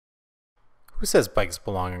Who says bikes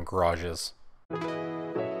belong in garages?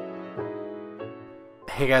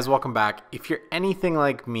 Hey guys, welcome back. If you're anything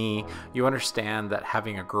like me, you understand that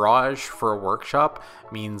having a garage for a workshop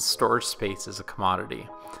means storage space is a commodity.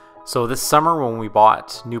 So this summer when we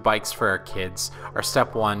bought new bikes for our kids, our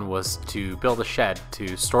step one was to build a shed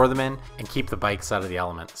to store them in and keep the bikes out of the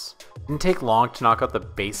elements. It didn't take long to knock out the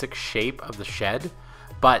basic shape of the shed,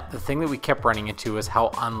 but the thing that we kept running into is how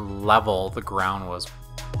unlevel the ground was.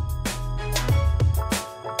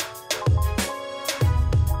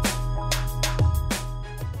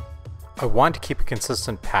 I wanted to keep a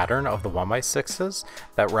consistent pattern of the 1x6s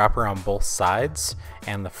that wrap around both sides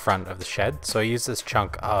and the front of the shed, so I used this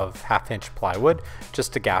chunk of 1/2-inch plywood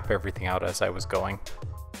just to gap everything out as I was going.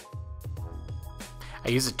 I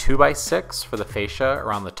used a 2x6 for the fascia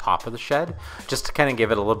around the top of the shed, just to kind of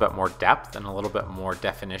give it a little bit more depth and a little bit more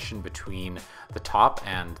definition between the top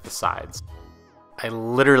and the sides. I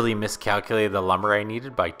literally miscalculated the lumber I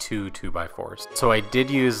needed by 2x4s. So I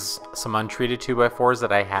did use some untreated 2x4s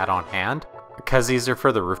that I had on hand. Because these are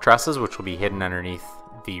for the roof trusses, which will be hidden underneath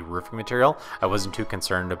the roofing material, I wasn't too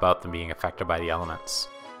concerned about them being affected by the elements.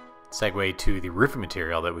 Segue to the roofing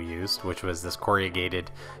material that we used, which was this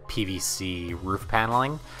corrugated PVC roof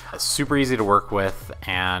paneling. Super easy to work with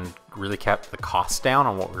and really kept the cost down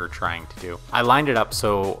on what we were trying to do. I lined it up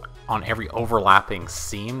so on every overlapping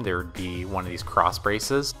seam there would be one of these cross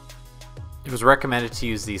braces. It was recommended to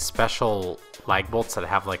use these special lag bolts that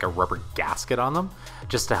have like a rubber gasket on them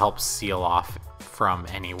just to help seal off from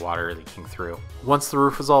any water leaking through. Once the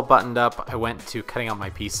roof was all buttoned up, I went to cutting out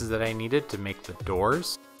my pieces that I needed to make the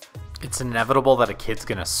doors. It's inevitable that a kid's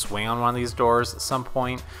gonna swing on one of these doors at some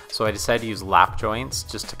point, so I decided to use lap joints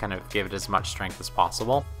just to kind of give it as much strength as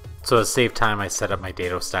possible. So to save time, I set up my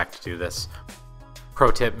dado stack to do this. Pro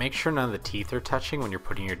tip, make sure none of the teeth are touching when you're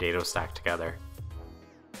putting your dado stack together.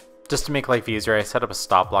 Just to make life easier, I set up a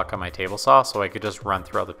stop block on my table saw so I could just run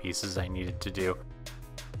through all the pieces I needed to do.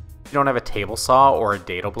 If you don't have a table saw or a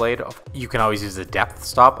dado blade, you can always use a depth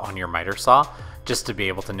stop on your miter saw just to be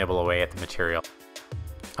able to nibble away at the material.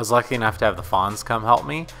 I was lucky enough to have the fawns come help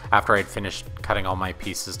me after I'd finished cutting all my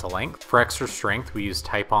pieces to length. For extra strength, we used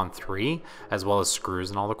Type-On 3 as well as screws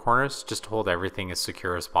in all the corners just to hold everything as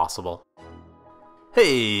secure as possible.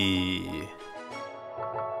 Hey!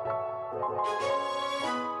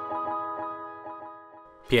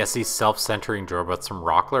 P.S. These self-centering drawer butts from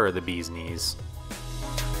Rockler are the bee's knees.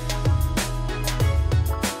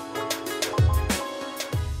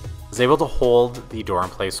 I was able to hold the door in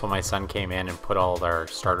place when my son came in and put all our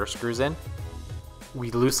starter screws in. We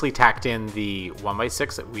loosely tacked in the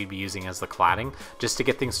 1x6 that we'd be using as the cladding just to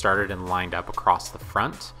get things started and lined up across the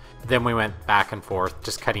front. Then we went back and forth,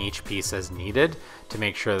 just cutting each piece as needed to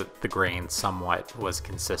make sure that the grain somewhat was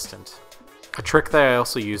consistent. A trick that I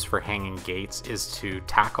also use for hanging gates is to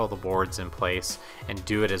tack all the boards in place and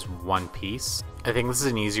do it as one piece. I think this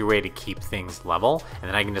is an easier way to keep things level, and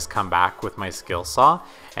then I can just come back with my skill saw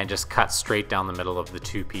and just cut straight down the middle of the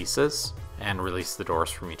two pieces and release the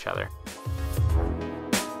doors from each other.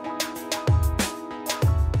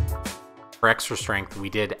 For extra strength, we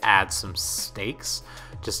did add some stakes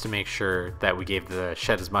just to make sure that we gave the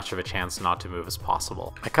shed as much of a chance not to move as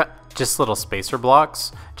possible. I cut just little spacer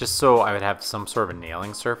blocks just so I would have some sort of a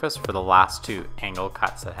nailing surface for the last two angle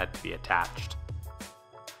cuts that had to be attached.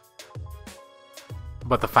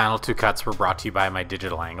 But the final two cuts were brought to you by my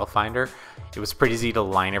digital angle finder. It was pretty easy to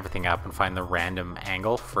line everything up and find the random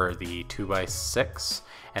angle for the 2x6,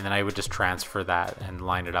 and then I would just transfer that and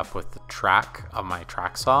line it up with the track of my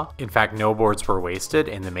track saw. In fact, no boards were wasted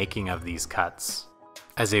in the making of these cuts.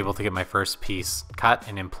 I was able to get my first piece cut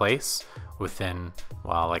and in place within,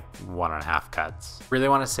 well, like 1.5 cuts. Really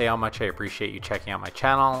want to say how much I appreciate you checking out my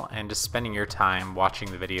channel and just spending your time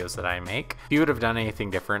watching the videos that I make. If you would have done anything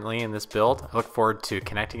differently in this build, I look forward to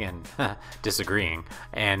connecting and disagreeing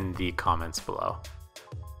in the comments below.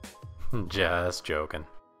 Just joking.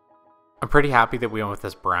 I'm pretty happy that we went with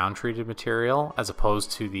this brown treated material as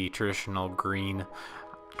opposed to the traditional green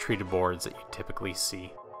treated boards that you typically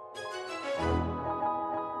see.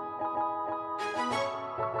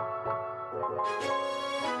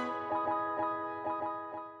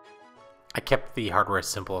 I kept the hardware as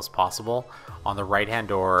simple as possible. On the right hand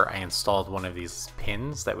door, I installed one of these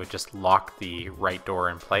pins that would just lock the right door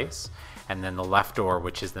in place. And then the left door,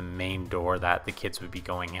 which is the main door that the kids would be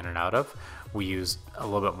going in and out of, we used a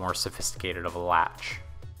little bit more sophisticated of a latch.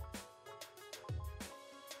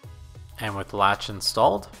 And with the latch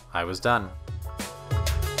installed, I was done.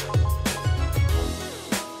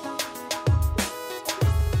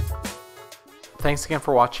 Thanks again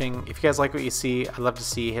for watching. If you guys like what you see, I'd love to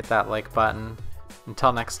see you hit that like button.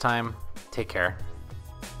 Until next time, Take care.